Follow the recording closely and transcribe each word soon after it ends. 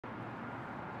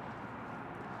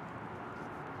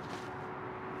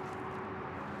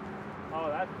Oh,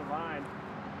 that's the line.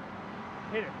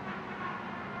 Hit it.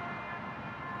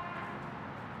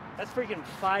 That's freaking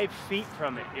 5 feet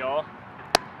from it, y'all.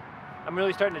 I'm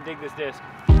really starting to dig this disc.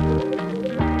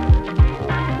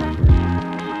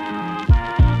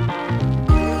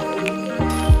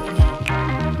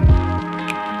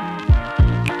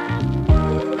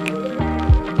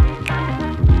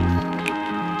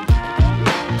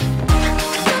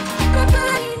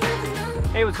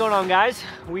 Hey, what's going on, guys?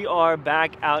 We are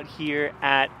back out here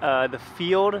at the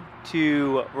field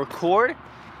to record,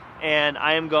 and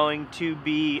I am going to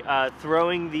be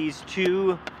throwing these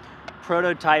 2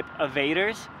 prototype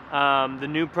evaders, the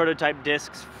new prototype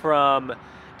discs from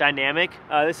Dynamic.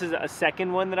 This is a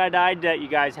second one that I dyed that you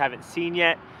guys haven't seen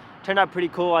yet. Turned out pretty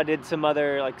cool. I did some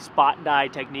other like spot dye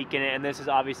technique in it, and this is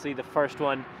obviously the first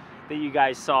one that you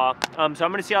guys saw. So I'm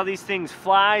gonna see how these things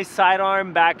fly,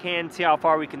 sidearm, backhand, see how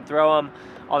far we can throw them,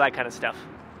 all that kind of stuff.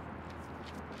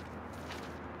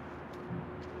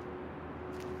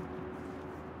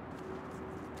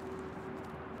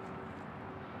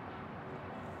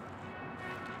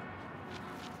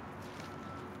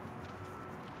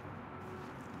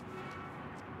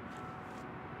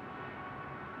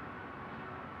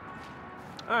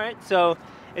 All right, so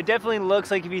it definitely looks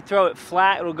like if you throw it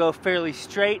flat, it'll go fairly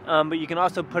straight, but you can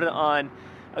also put it on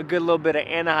a good little bit of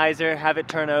anhyzer, have it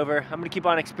turn over. I'm gonna keep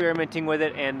on experimenting with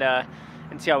it and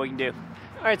see how we can do.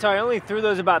 All right, so I only threw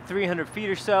those about 300 feet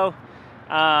or so.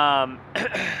 I'd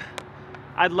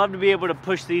love to be able to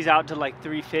push these out to like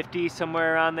 350,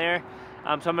 somewhere around there.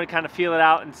 So I'm gonna kind of feel it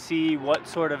out and see what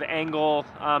sort of angle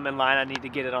and line I need to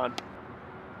get it on.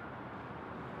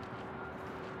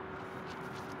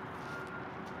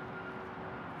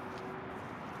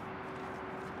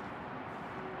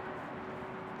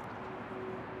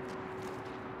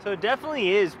 So it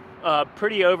definitely is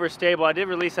pretty overstable. I did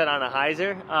release that on a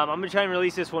hyzer. I'm gonna try and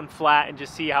release this one flat and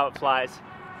just see how it flies.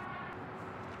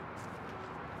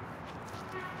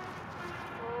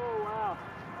 Oh wow,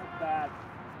 that's bad.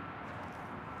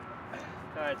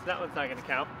 All right, so that one's not gonna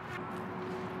count.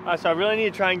 So I really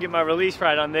need to try and get my release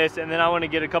right on this, and then I wanna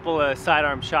get a couple of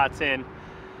sidearm shots in.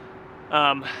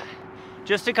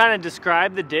 Just to kind of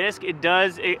describe the disc, it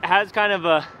has kind of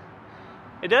a,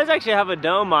 it does actually have a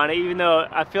dome on it, even though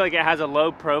I feel like it has a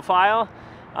low profile.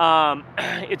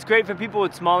 It's great for people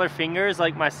with smaller fingers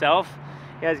like myself.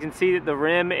 You guys can see that the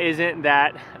rim isn't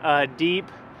that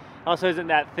deep, also isn't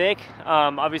that thick,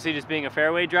 obviously just being a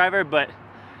fairway driver, but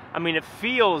I mean, it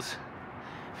feels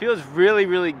really,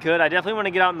 really good. I definitely want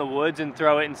to get out in the woods and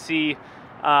throw it and see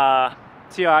how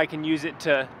I can use it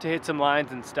to hit some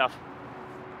lines and stuff.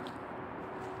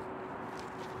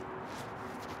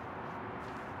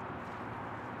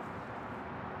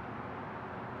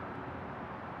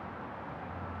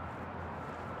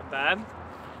 Bad.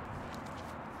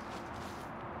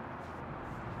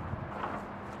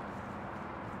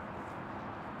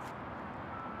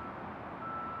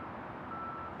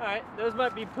 All right, those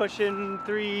might be pushing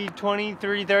 320,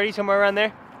 330, somewhere around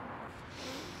there.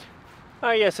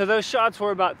 Oh yeah, so those shots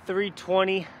were about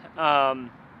 320.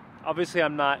 Obviously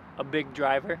I'm not a big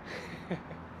driver.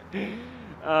 I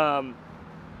know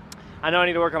I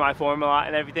need to work on my form a lot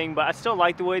and everything, but I still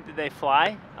like the way that they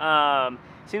fly.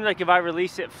 Seems like if I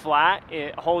release it flat,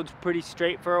 it holds pretty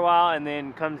straight for a while and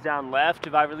then comes down left.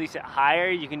 If I release it higher,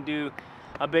 you can do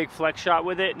a big flex shot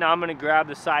with it. Now I'm gonna grab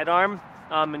the sidearm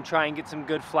and try and get some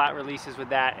good flat releases with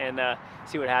that and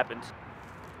see what happens.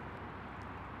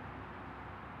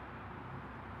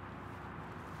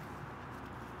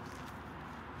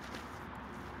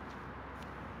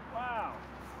 Wow.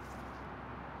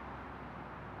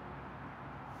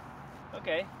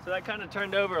 Okay, so that kind of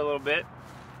turned over a little bit.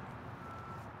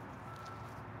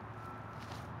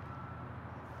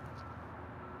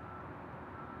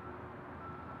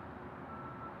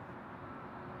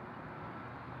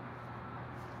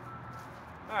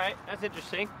 All right, that's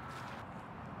interesting.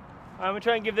 I'm gonna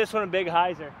try and give this one a big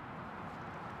hyzer.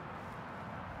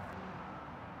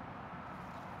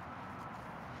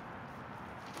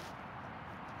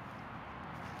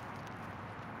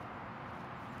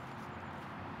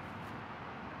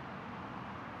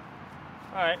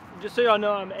 All right, just so y'all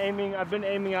know, I've been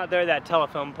aiming out there that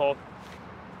telephone pole,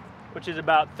 which is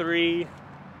about 3,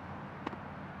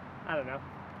 I don't know,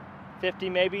 50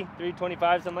 maybe,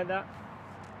 325, something like that.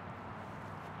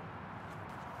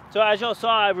 So as y'all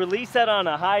saw, I released that on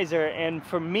a hyzer, and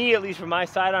for me, at least for my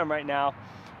sidearm right now,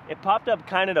 it popped up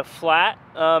kind of to flat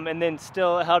and then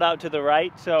still held out to the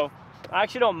right. So I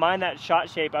actually don't mind that shot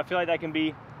shape. I feel like that can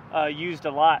be used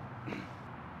a lot.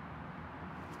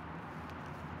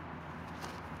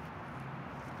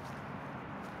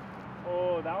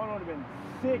 Oh so that one would have been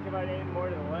sick if I'd aimed more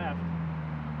to the left.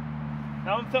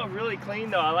 That one felt really clean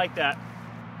though, I like that.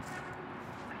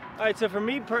 All right, so for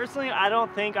me personally, I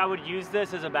don't think I would use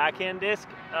this as a backhand disc.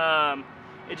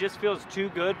 It just feels too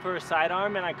good for a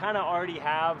sidearm, and I kind of already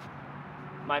have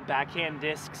my backhand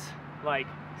discs like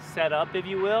set up, if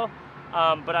you will.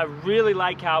 But I really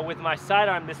like how with my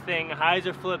sidearm, this thing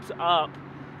hyzer flips up.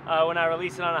 When I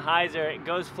release it on a hyzer, it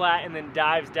goes flat and then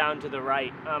dives down to the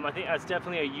right. I think that's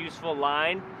definitely a useful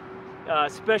line,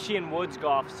 especially in woods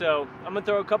golf. So I'm gonna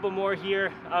throw a couple more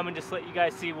here and just let you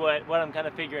guys see what I'm kind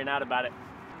of figuring out about it.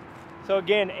 So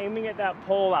again, aiming at that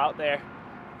pole out there.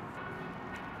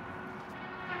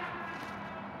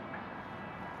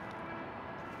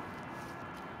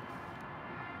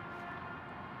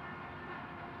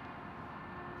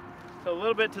 So a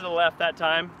little bit to the left that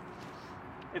time.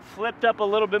 It flipped up a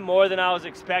little bit more than I was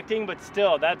expecting, but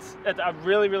still, that's I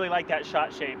really, really like that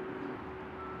shot shape.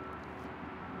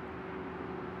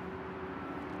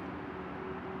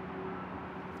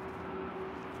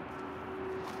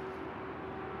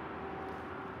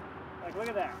 Like, look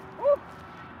at that. Woo!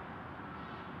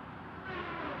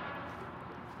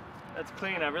 That's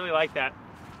clean, I really like that.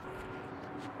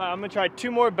 I'm gonna try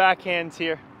 2 more backhands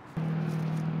here.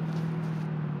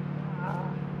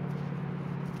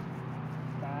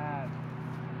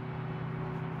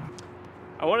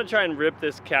 I want to try and rip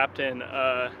this Captain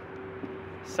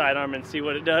sidearm and see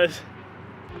what it does.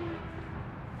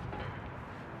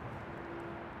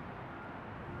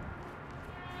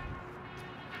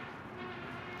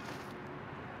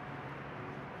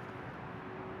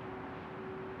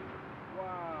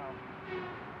 Wow.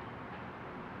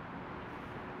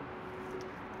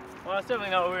 Well, that's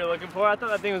definitely not what we were looking for. I thought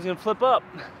that thing was going to flip up.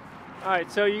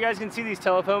 Alright, so you guys can see these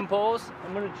telephone poles.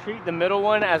 I'm going to treat the middle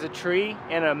one as a tree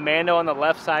and a mando on the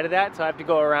left side of that, so I have to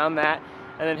go around that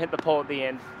and then hit the pole at the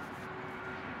end.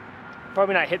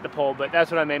 Probably not hit the pole, but that's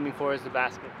what I'm aiming for, is the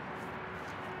basket.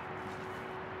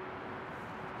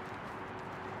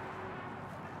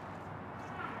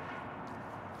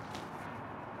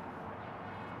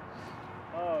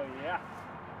 Oh yeah,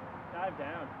 dive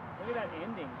down. Look at that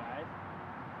ending, guys.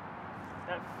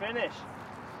 That finish.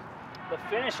 The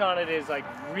finish on it is like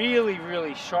really,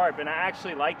 really sharp, and I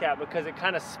actually like that because it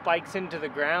kind of spikes into the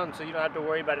ground, so you don't have to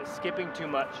worry about it skipping too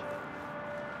much.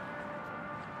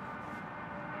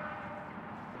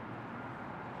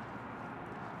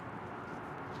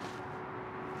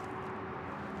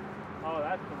 Oh,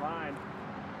 that's the line.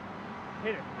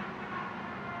 Hit it.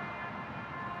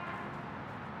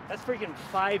 That's freaking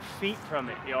 5 feet from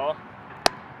it, y'all.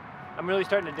 I'm really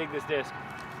starting to dig this disc.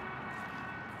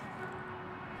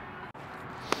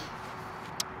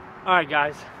 All right,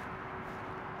 guys.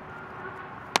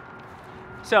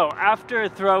 So after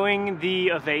throwing the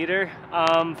EVADER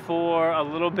for a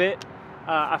little bit,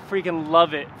 I freaking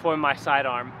love it for my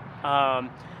sidearm.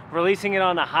 Releasing it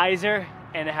on a hyzer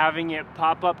and having it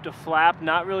pop up to flap,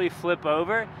 not really flip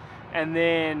over, and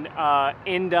then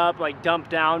end up like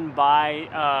dump down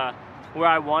by where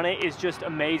I want it is just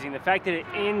amazing. The fact that it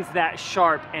ends that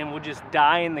sharp and will just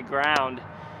die in the ground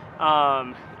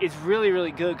is really,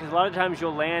 really good, because a lot of times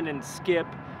you'll land and skip,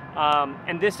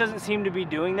 and this doesn't seem to be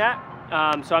doing that.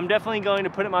 So I'm definitely going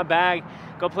to put it in my bag,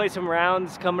 go play some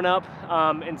rounds coming up,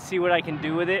 and see what I can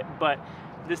do with it. But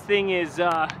this thing is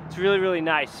it's really, really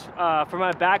nice. For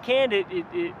my backhand, it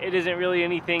isn't really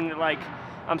anything that like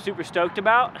I'm super stoked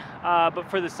about, but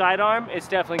for the sidearm, it's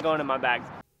definitely going in my bag.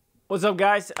 What's up,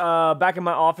 guys? Back in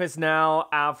my office now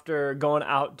after going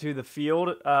out to the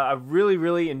field. I really,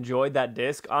 really enjoyed that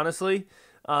disc, honestly.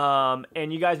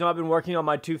 And you guys know I've been working on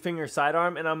my 2-finger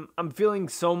sidearm, and I'm feeling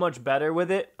so much better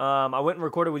with it. I went and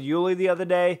recorded with Yuli the other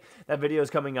day. That video is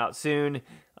coming out soon.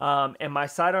 And my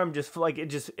sidearm just like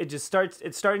it's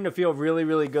starting to feel really,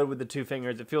 really good with the 2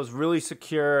 fingers. It feels really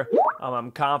secure.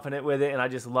 I'm confident with it, and I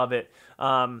just love it.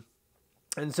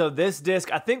 And so this disc,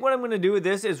 I think what I'm going to do with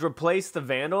this is replace the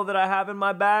Vandal that I have in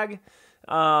my bag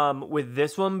with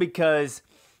this one, because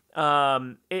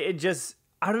it just,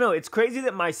 I don't know, it's crazy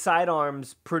that my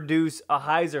sidearms produce a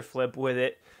hyzer flip with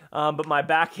it, but my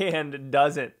backhand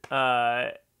doesn't. Yeah,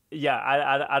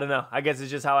 I don't know. I guess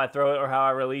it's just how I throw it or how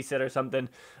I release it or something.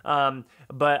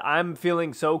 But I'm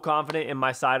feeling so confident in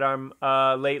my sidearm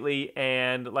lately,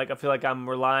 and like I feel like I'm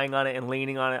relying on it and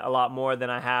leaning on it a lot more than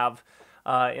I have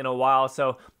in a while.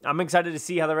 So I'm excited to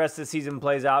see how the rest of the season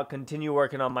plays out, continue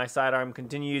working on my sidearm,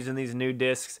 continue using these new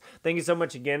discs. Thank you so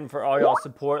much again for all y'all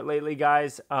support lately,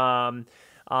 guys.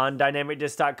 On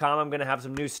dynamicdisc.com, I'm going to have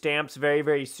some new stamps very,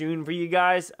 very soon for you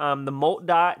guys. The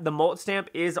molt stamp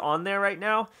is on there right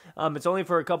now. It's only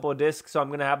for a couple of discs, so I'm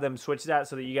going to have them switch that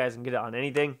so that you guys can get it on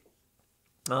anything.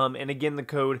 And again, the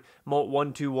code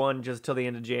MOLT121 just till the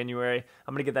end of January.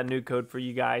 I'm going to get that new code for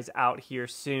you guys out here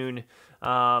soon.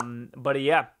 But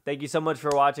yeah, thank you so much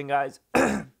for watching, guys.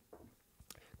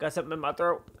 Got something in my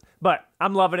throat. But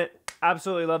I'm loving it.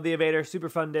 Absolutely love the Evader. Super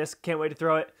fun disc. Can't wait to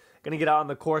throw it. Going to get out on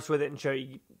the course with it and show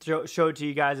it to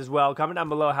you guys as well. Comment down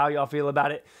below how y'all feel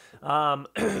about it.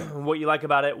 What you like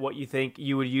about it. What you think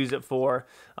you would use it for.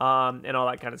 And all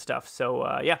that kind of stuff.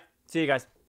 So yeah, see you guys.